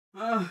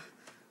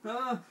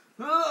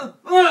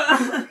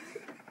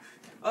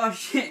Oh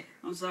shit,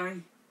 I'm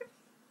sorry.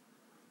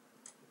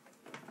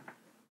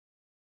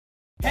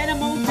 Hannah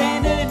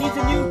Montana needs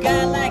a new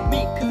guy like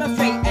me, cause I'm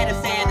straight out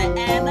of Santa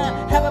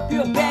Ana. Have a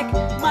peel back,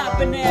 my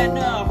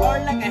banana,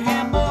 hard like a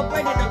hammer,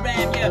 ready to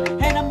ram ya.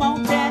 Hannah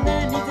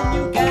Montana needs a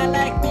new guy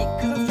like me,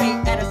 cause I'm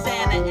straight out of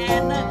Santa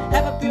Ana.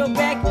 Have a peel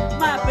back,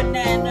 my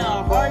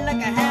banana, hard like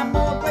a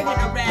hammer, ready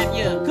to ram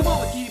ya. Come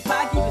on, cutie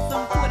pie, give it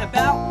something to it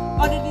about.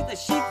 Underneath the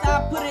sheets,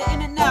 I put it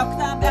in and out,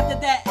 cause I'm after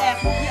that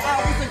ass. Yeah,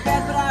 I was so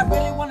fast, but I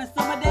really wanted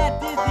some of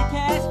that Disney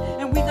cash.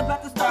 And we's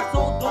about to start,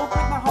 so don't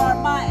break my heart,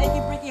 my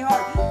achy, freaky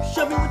heart.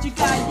 Show me what you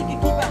got, you can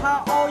keep it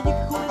hot or you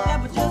can cool it down,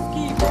 but just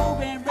keep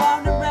moving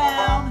round and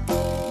round.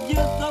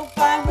 You're so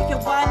fine, we can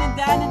wine and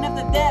dine, and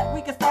after that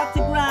we can start to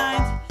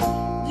grind.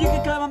 You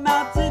can climb a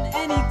mountain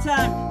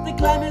anytime, the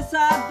climb is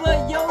high,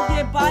 but you'll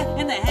get by.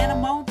 And the Hannah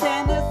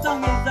Montana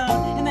song is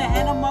on, and the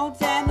Hannah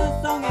Montana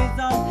song is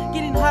on.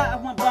 Getting hot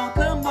on my bone,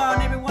 come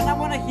on everyone, I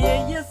wanna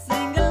hear you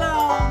sing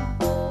along.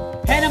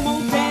 Hannah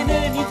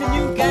Montana needs a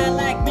new guy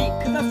like me,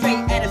 cause I'm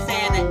straight out of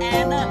Santa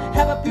Ana.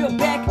 Have a peel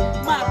back,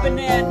 my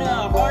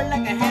banana, hard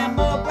like a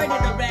hammer, ready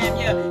to ram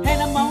ya.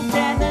 Hannah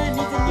Montana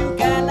needs a new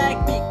guy like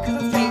me,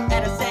 cause I'm straight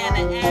out of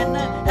Santa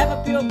Ana. Have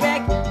a peel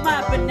back,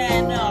 my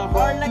banana,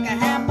 hard like a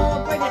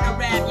hammer, ready to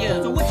ram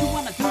ya. So what you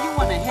wanna do, you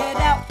wanna head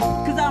out?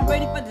 Cause I'm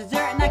ready for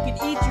dessert and I can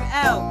eat you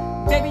out.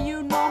 Baby,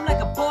 you know I'm like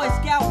a Boy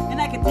Scout,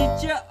 and I can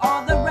teach you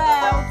all the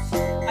routes.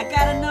 I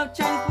got enough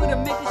Chinese food to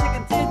make you shake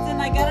a tits,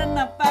 and I got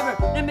enough fiber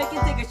to make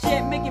you take a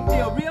shit, make you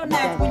feel real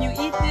nice when you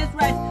eat this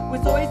rice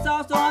with soy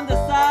sauce on the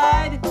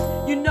side.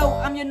 You know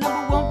I'm your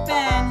 #1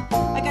 fan.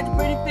 I got the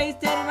pretty face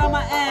tatted on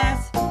my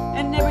ass,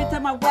 and every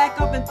time I whack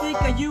up and think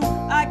of you,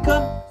 I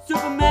come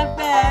Superman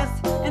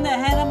fast. And the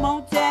Hannah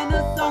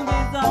Montana song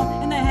is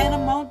on, and the Hannah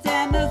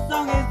Montana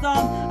song is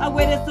on. I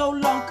waited so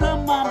long,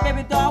 come on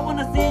baby doll, I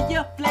wanna see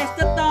you flash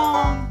the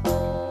thong.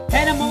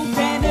 Hannah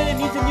Montana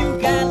needs a new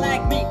guy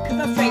like me, cause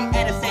I'm straight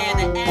out of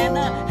Santa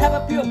Ana. Have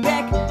a peel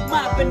back,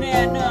 my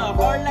banana,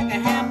 hard like a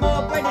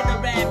hammer, ready to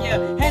ram ya.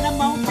 Hannah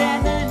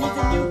Montana needs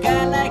a new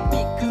guy like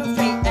me, cause I'm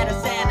straight out of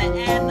Santa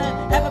Ana.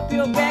 Have a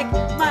peel back,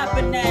 my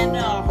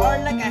banana,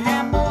 hard like a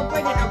hammer,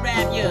 ready to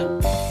ram ya.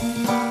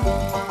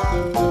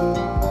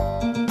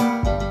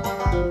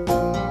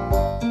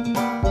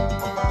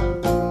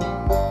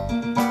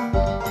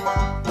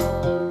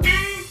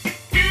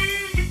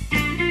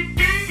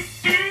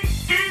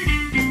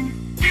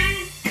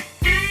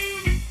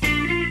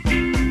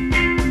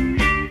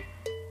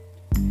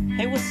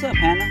 Hey, what's up,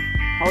 Hannah?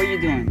 How are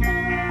you doing?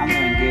 I'm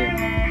doing good.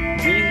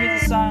 When you hear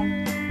the song,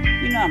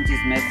 you know I'm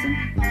just messing.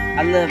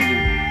 I love you,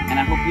 and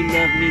I hope you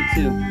love me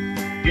too.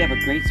 You have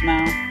a great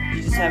smile,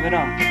 you just have it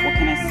all. What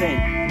can I say?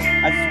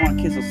 I just want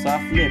to kiss those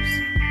soft lips,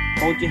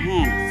 hold your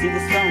hand, see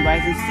the sun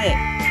rise and set.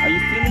 Are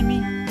you feeling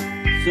me?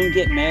 Soon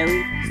get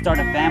married, start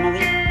a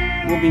family.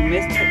 We'll be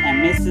Mr.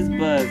 and Mrs.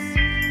 Buzz.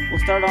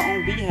 We'll start our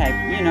own beehive,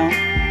 you know.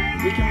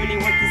 We can really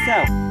work this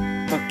out.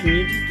 But can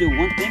you just do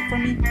one thing for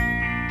me?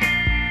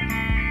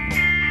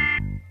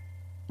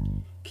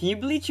 Can you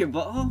bleach your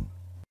butthole?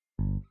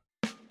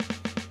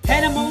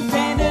 Hannah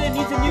Montana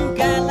needs a new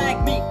guy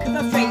like me, cause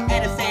I'm straight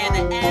out of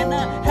Santa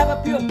Ana. Have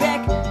a peel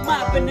back,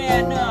 my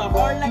banana,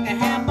 hard like a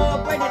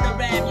hammer, ready to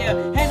ram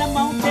ya. Hannah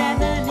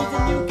Montana needs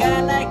a new guy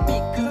like me,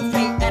 cause I'm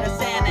straight out of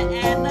Santa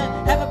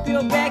Ana. Have a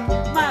peel back,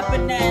 my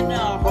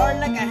banana, hard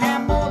like a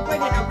hammer,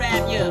 ready to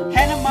ram ya.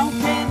 Hannah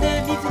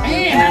Montana needs a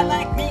new guy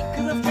like me,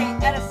 cause I'm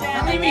straight out of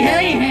Santa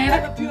Ana.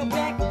 Have a peel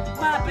back,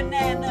 my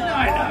banana,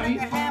 hard like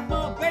a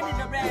hammer, ready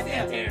to ram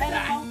ya.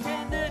 Hannah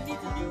Montana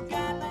needs a new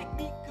guy like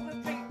me, cause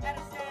I'm straight out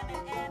of Santa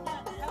Ana.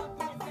 Have a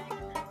peel back,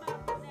 my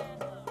banana.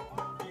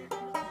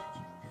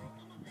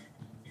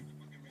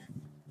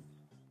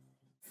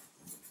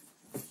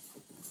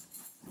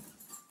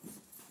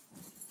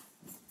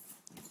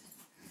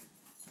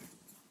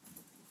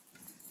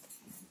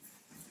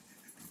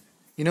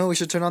 You know, we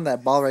should turn on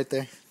that ball right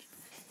there.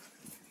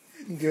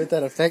 Give it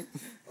that effect.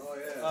 Oh,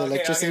 yeah. The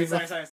electricity. Sorry.